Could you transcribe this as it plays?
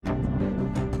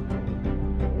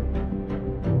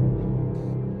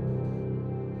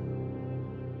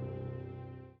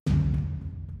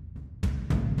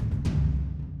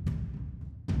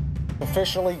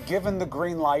officially given the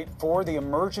green light for the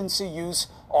emergency use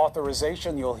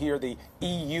authorization. You'll hear the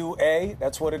EUA,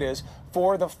 that's what it is,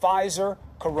 for the Pfizer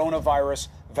coronavirus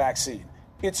vaccine.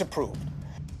 It's approved.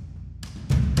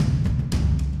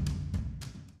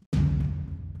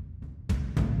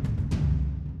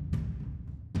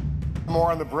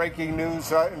 More on the breaking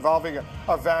news involving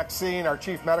a vaccine. Our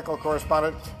chief medical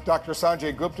correspondent, Dr.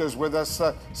 Sanjay Gupta, is with us.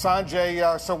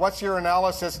 Sanjay, so what's your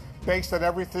analysis based on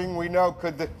everything we know?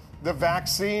 Could the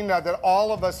vaccine that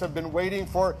all of us have been waiting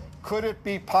for, could it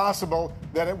be possible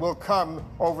that it will come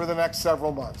over the next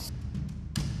several months?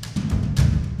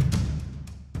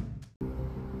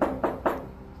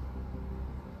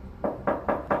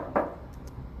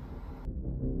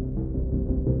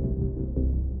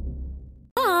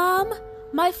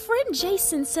 My friend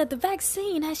Jason said the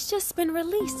vaccine has just been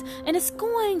released and it's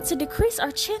going to decrease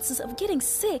our chances of getting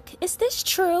sick. Is this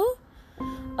true?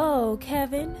 Oh,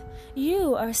 Kevin,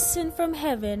 you are sent from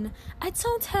heaven. I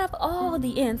don't have all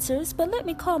the answers, but let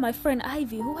me call my friend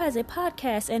Ivy, who has a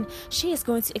podcast, and she is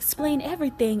going to explain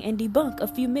everything and debunk a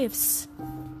few myths.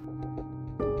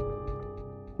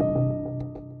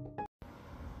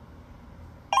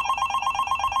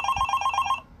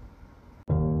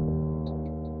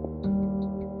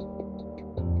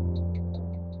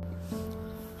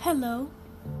 Hello.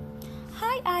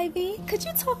 Hi, Ivy. Could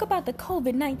you talk about the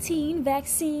COVID-19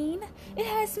 vaccine? It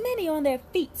has many on their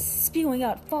feet spewing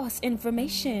out false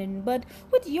information, but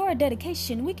with your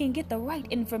dedication, we can get the right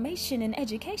information and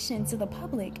education to the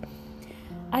public.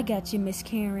 I got you, Miss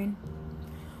Karen.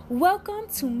 Welcome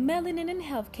to Melanin in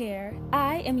Healthcare.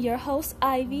 I am your host,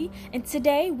 Ivy, and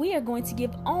today we are going to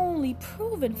give only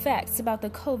proven facts about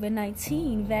the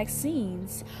COVID-19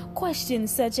 vaccines.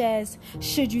 Questions such as,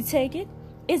 should you take it?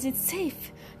 Is it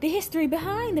safe? The history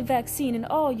behind the vaccine and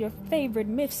all your favorite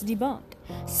myths debunked.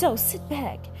 So sit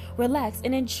back, relax,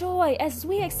 and enjoy as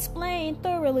we explain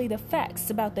thoroughly the facts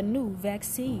about the new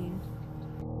vaccine.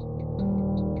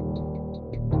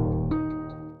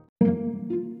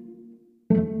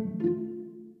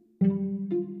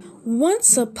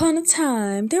 Once upon a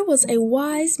time, there was a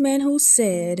wise man who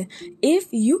said, if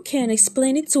you can't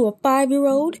explain it to a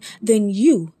 5-year-old, then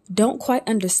you don't quite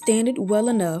understand it well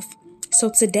enough. So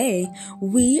today,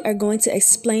 we are going to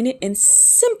explain it in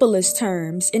simplest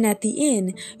terms, and at the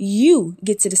end, you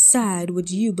get to decide what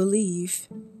you believe.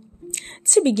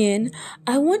 To begin,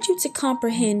 I want you to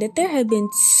comprehend that there have been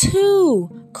 2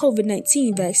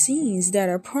 COVID-19 vaccines that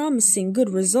are promising good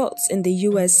results in the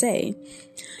USA.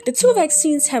 The 2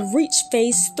 vaccines have reached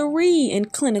phase 3 in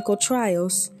clinical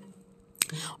trials.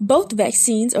 Both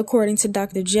vaccines, according to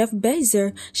Dr. Jeff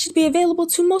Bezos, should be available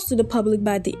to most of the public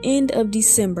by the end of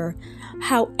December.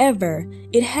 However,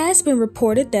 it has been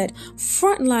reported that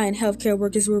frontline healthcare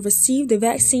workers will receive the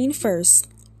vaccine first.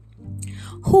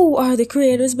 Who are the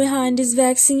creators behind this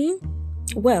vaccine?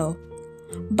 Well,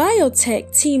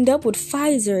 BioNTech teamed up with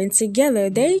Pfizer, and together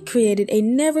they created a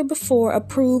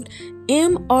never-before-approved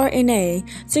mRNA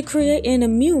to create an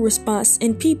immune response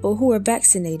in people who are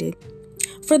vaccinated.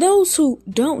 For those who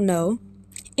don't know,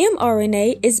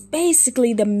 mRNA is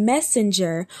basically the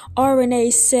messenger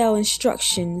RNA cell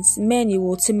instructions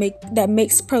manual that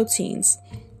makes proteins.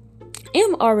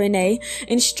 mRNA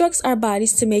instructs our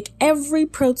bodies to make every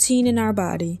protein in our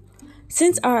body.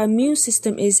 Since our immune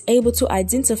system is able to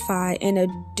identify and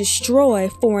destroy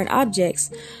foreign objects,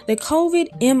 the COVID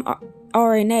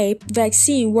mRNA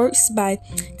vaccine works by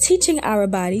teaching our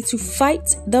body to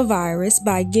fight the virus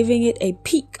by giving it a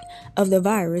peak of the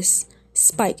virus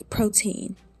spike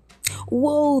protein.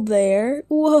 Whoa there,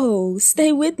 whoa,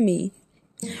 stay with me.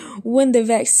 When the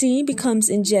vaccine becomes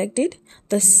injected,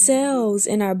 the cells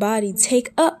in our body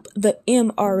take up the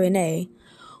mRNA.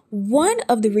 One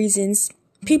of the reasons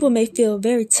people may feel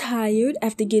very tired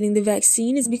after getting the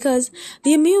vaccine is because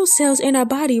the immune cells in our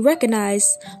body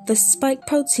recognize the spike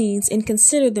proteins and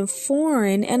consider them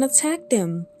foreign and attack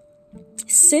them.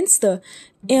 Since the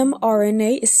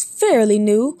mRNA is fairly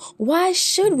new, why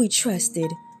should we trust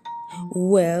it?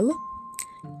 Well,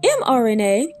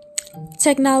 mRNA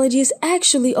technology is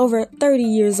actually over 30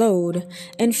 years old.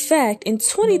 In fact, in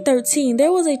 2013,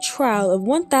 there was a trial of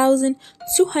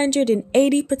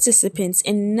 1,280 participants,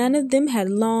 and none of them had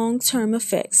long-term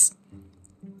effects.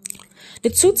 The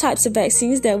 2 types of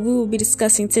vaccines that we will be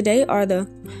discussing today are the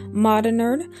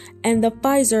Moderna and the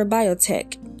Pfizer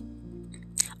BioNTech.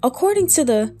 According to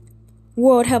the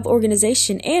World Health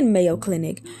Organization and Mayo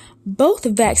Clinic, both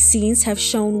vaccines have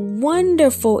shown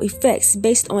wonderful effects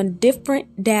based on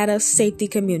different data safety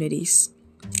communities.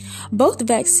 Both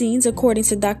vaccines, according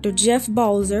to Dr. Jeff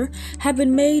Balzer, have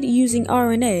been made using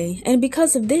RNA, and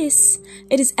because of this,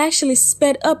 it has actually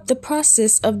sped up the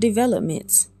process of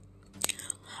development.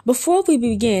 Before we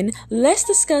begin, let's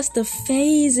discuss the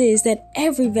phases that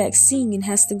every vaccine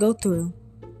has to go through.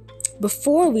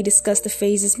 Before we discuss the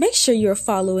phases, make sure you're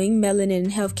following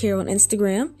Melanin Healthcare on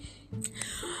Instagram.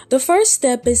 The first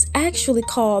step is actually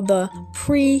called the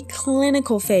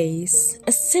preclinical phase.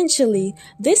 Essentially,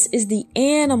 this is the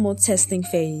animal testing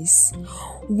phase.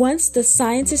 Once the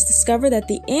scientists discover that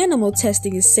the animal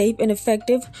testing is safe and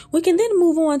effective, we can then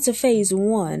move on to phase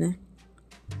 1.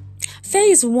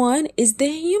 Phase 1 is the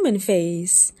human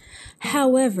phase.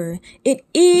 However, it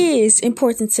is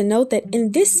important to note that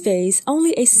in this phase,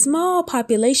 only a small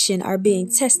population are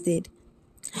being tested.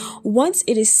 Once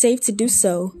it is safe to do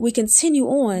so, we continue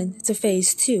on to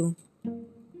phase 2.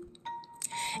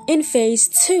 In phase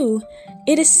 2,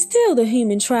 it is still the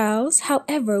human trials,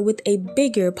 however, with a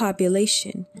bigger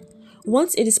population.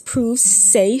 Once it is proved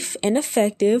safe and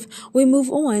effective, we move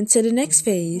on to the next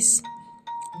phase.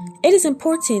 It is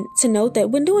important to note that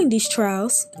when doing these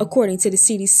trials, according to the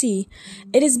CDC,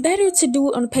 it is better to do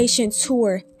it on patients who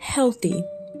are healthy.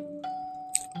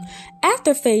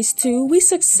 After phase 2, we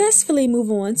successfully move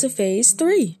on to phase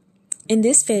 3. In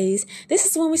this phase, this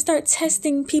is when we start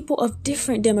testing people of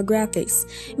different demographics,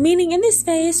 meaning in this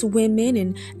phase, women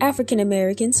and African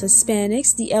Americans,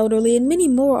 Hispanics, the elderly, and many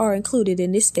more are included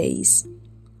in this phase.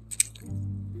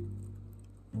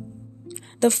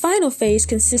 The final phase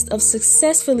consists of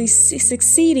successfully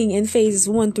succeeding in phases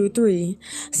 1 through 3.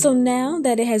 So now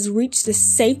that it has reached the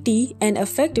safety and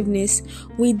effectiveness,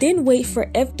 we then wait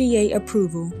for FDA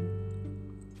approval.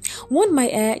 One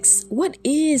might ask, what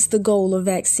is the goal of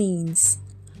vaccines?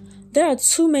 There are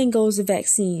two main goals of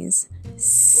vaccines: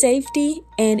 safety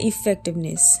and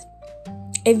effectiveness.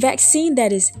 A vaccine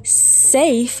that is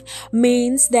safe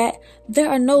means that there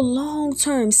are no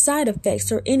long-term side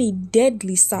effects or any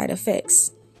deadly side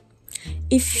effects.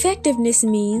 Effectiveness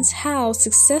means how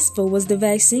successful was the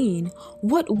vaccine?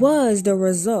 What was the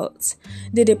result?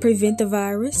 Did it prevent the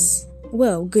virus?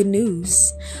 Well, good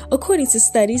news. According to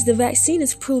studies, the vaccine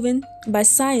is proven by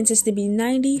scientists to be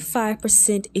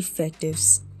 95% effective.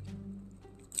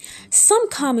 Some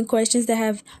common questions that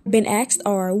have been asked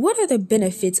are, what are the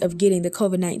benefits of getting the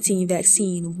COVID-19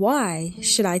 vaccine? Why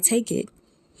should I take it?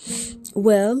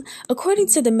 Well, according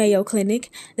to the Mayo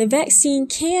Clinic, the vaccine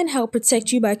can help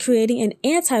protect you by creating an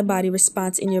antibody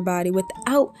response in your body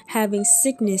without having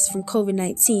sickness from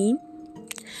COVID-19.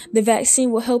 The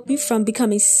vaccine will help you from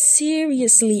becoming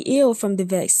seriously ill from the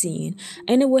vaccine,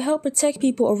 and it will help protect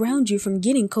people around you from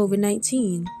getting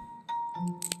COVID-19.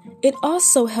 It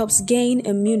also helps gain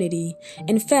immunity.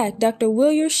 In fact, Dr.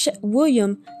 William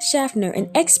Schaffner,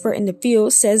 an expert in the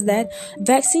field, says that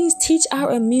vaccines teach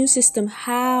our immune system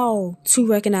how to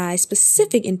recognize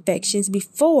specific infections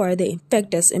before they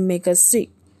infect us and make us sick.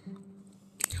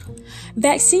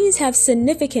 Vaccines have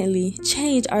significantly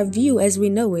changed our view as we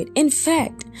know it. In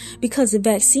fact, because of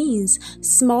vaccines,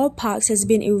 smallpox has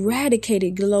been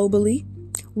eradicated globally.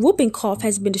 Whooping cough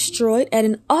has been destroyed at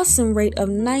an awesome rate of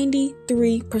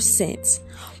 93%.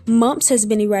 Mumps has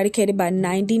been eradicated by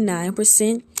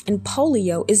 99%, and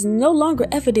polio is no longer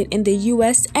evident in the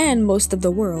US and most of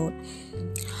the world.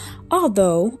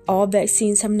 Although all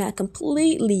vaccines have not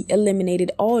completely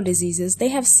eliminated all diseases, they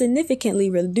have significantly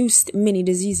reduced many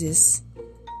diseases.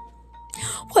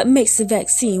 What makes a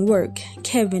vaccine work?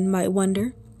 Kevin might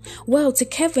wonder. Well, to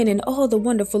Kevin and all the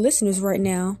wonderful listeners right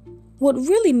now, what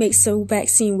really makes a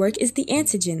vaccine work is the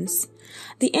antigens.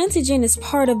 The antigen is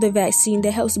part of the vaccine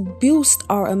that helps boost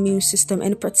our immune system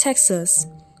and protects us.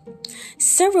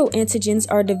 Several antigens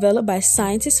are developed by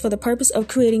scientists for the purpose of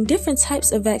creating different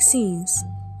types of vaccines.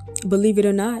 Believe it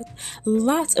or not,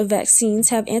 lots of vaccines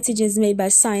have antigens made by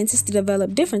scientists to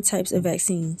develop different types of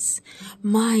vaccines.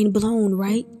 Mind blown,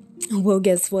 right? Well,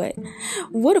 guess what?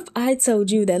 What if I told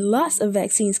you that lots of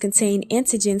vaccines contain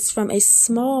antigens from a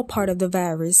small part of the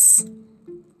virus?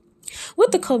 With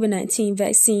the COVID-19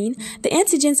 vaccine, the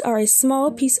antigens are a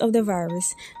small piece of the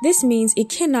virus. This means it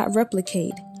cannot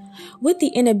replicate. With the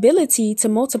inability to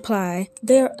multiply,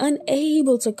 they are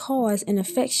unable to cause an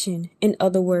infection. In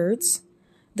other words,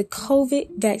 the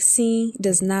COVID vaccine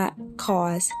does not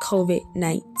cause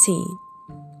COVID-19.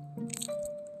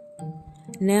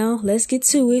 Now, let's get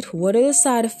to it. What are the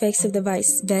side effects of the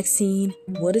vaccine?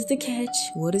 What is the catch?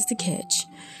 What is the catch?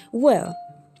 Well,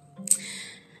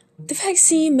 the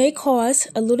vaccine may cause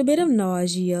a little bit of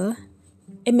nausea.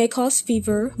 It may cause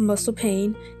fever, muscle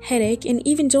pain, headache, and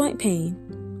even joint pain.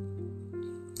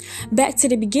 Back to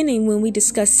the beginning when we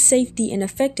discussed safety and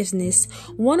effectiveness,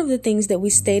 one of the things that we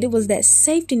stated was that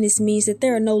safetyness means that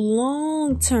there are no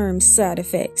long-term side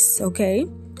effects, okay?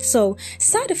 So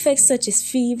side effects such as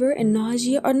fever and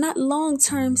nausea are not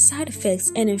long-term side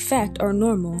effects and in fact are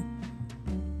normal.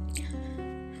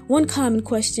 One common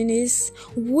question is,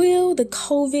 will the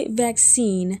COVID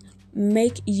vaccine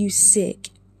make you sick?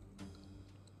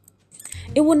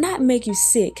 It will not make you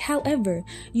sick. However,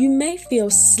 you may feel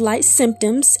slight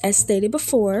symptoms as stated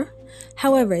before.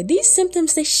 However, these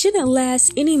symptoms, they shouldn't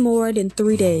last any more than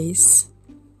 3 days.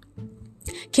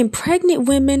 Can pregnant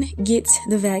women get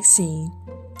the vaccine?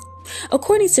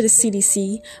 According to the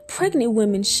CDC, pregnant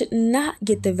women should not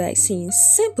get the vaccine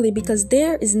simply because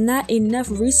there is not enough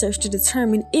research to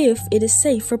determine if it is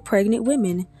safe for pregnant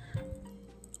women.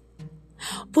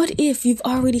 What if you've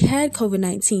already had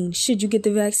COVID-19? Should you get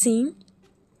the vaccine?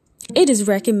 It is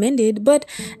recommended, but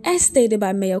as stated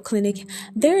by Mayo Clinic,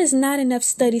 there is not enough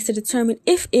studies to determine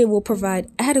if it will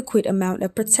provide adequate amount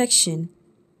of protection.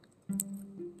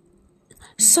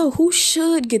 So who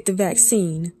should get the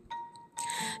vaccine?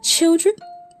 Children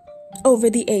over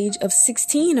the age of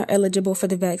 16 are eligible for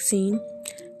the vaccine.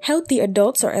 Healthy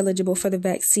adults are eligible for the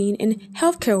vaccine, and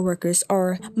healthcare workers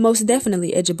are most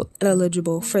definitely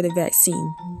eligible for the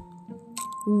vaccine.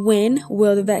 When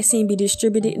will the vaccine be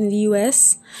distributed in the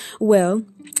U.S.? Well,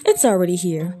 it's already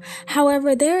here.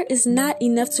 However, there is not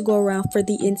enough to go around for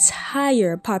the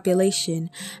entire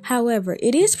population. However,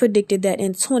 it is predicted that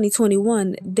in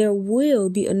 2021, there will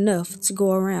be enough to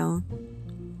go around.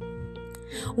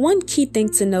 One key thing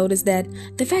to note is that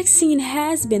the vaccine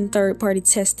has been third-party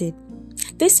tested.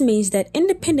 This means that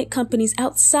independent companies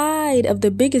outside of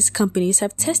the biggest companies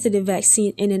have tested the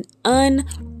vaccine in an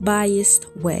unbiased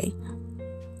way.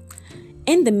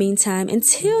 In the meantime,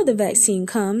 until the vaccine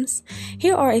comes,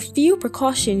 here are a few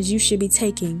precautions you should be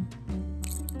taking.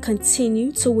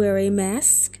 Continue to wear a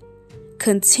mask.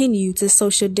 Continue to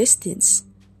social distance.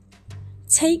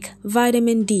 Take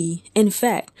vitamin D. In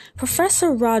fact,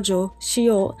 Professor Roger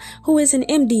Shiot, who is an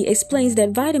MD, explains that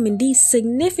vitamin D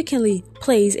significantly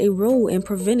plays a role in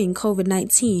preventing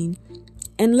COVID-19.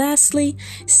 And lastly,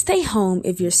 stay home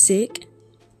if you're sick.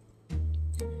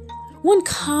 One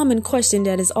common question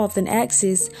that is often asked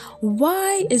is,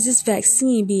 why is this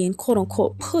vaccine being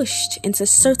quote-unquote pushed into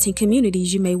certain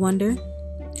communities, you may wonder?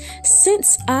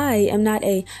 Since I am not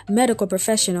a medical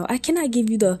professional, I cannot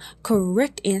give you the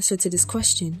correct answer to this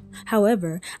question.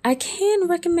 However, I can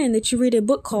recommend that you read a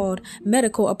book called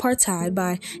Medical Apartheid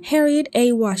by Harriet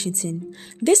A. Washington.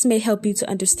 This may help you to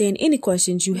understand any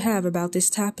questions you have about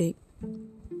this topic.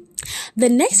 The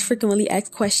next frequently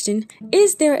asked question,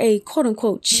 is there a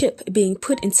quote-unquote chip being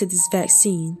put into this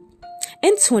vaccine?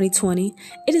 In 2020,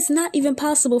 it is not even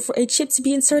possible for a chip to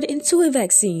be inserted into a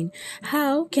vaccine.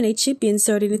 How can a chip be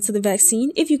inserted into the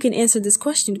vaccine? If you can answer this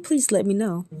question, please let me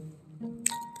know.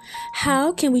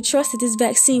 How can we trust that this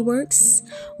vaccine works?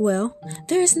 Well,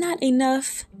 there is not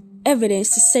enough evidence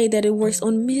to say that it works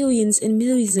on millions and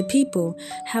millions of people.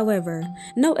 However,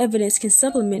 no evidence can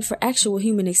supplement for actual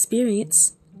human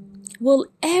experience. Will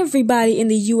everybody in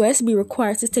the U.S. be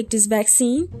required to take this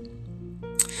vaccine?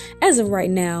 As of right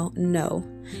now, no.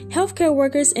 Healthcare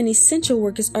workers and essential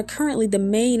workers are currently the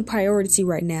main priority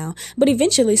right now, but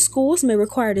eventually schools may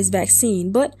require this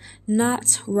vaccine, but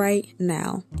not right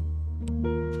now.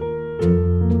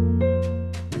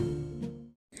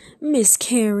 Miss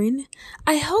Karen,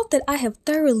 I hope that I have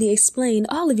thoroughly explained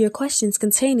all of your questions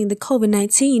containing the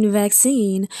COVID-19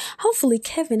 vaccine. Hopefully,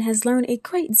 Kevin has learned a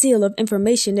great deal of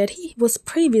information that he was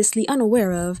previously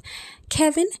unaware of.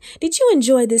 Kevin, did you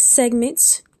enjoy this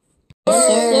segment?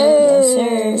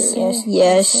 Yes, sir.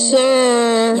 Yes,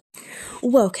 sir.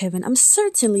 Well, Kevin, I'm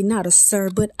certainly not a sir,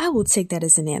 but I will take that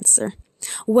as an answer.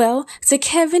 Well, to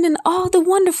Kevin and all the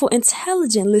wonderful,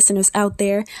 intelligent listeners out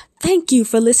there, thank you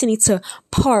for listening to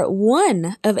part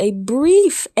 1 of a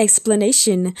brief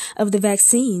explanation of the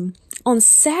vaccine. On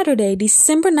Saturday,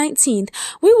 December 19th,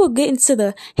 we will get into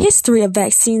the history of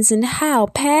vaccines and how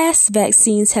past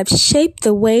vaccines have shaped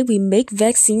the way we make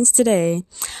vaccines today.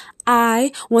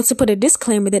 I want to put a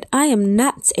disclaimer that I am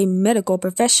not a medical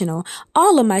professional.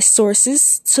 All of my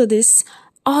sources to this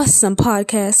awesome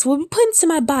podcast will be put into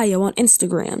my bio on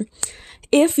Instagram.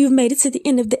 If you've made it to the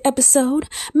end of the episode,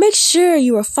 make sure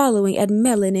you are following at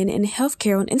Melanin and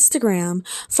Healthcare on Instagram.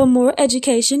 For more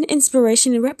education,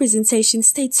 inspiration, and representation,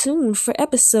 stay tuned for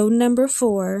episode number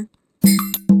 4.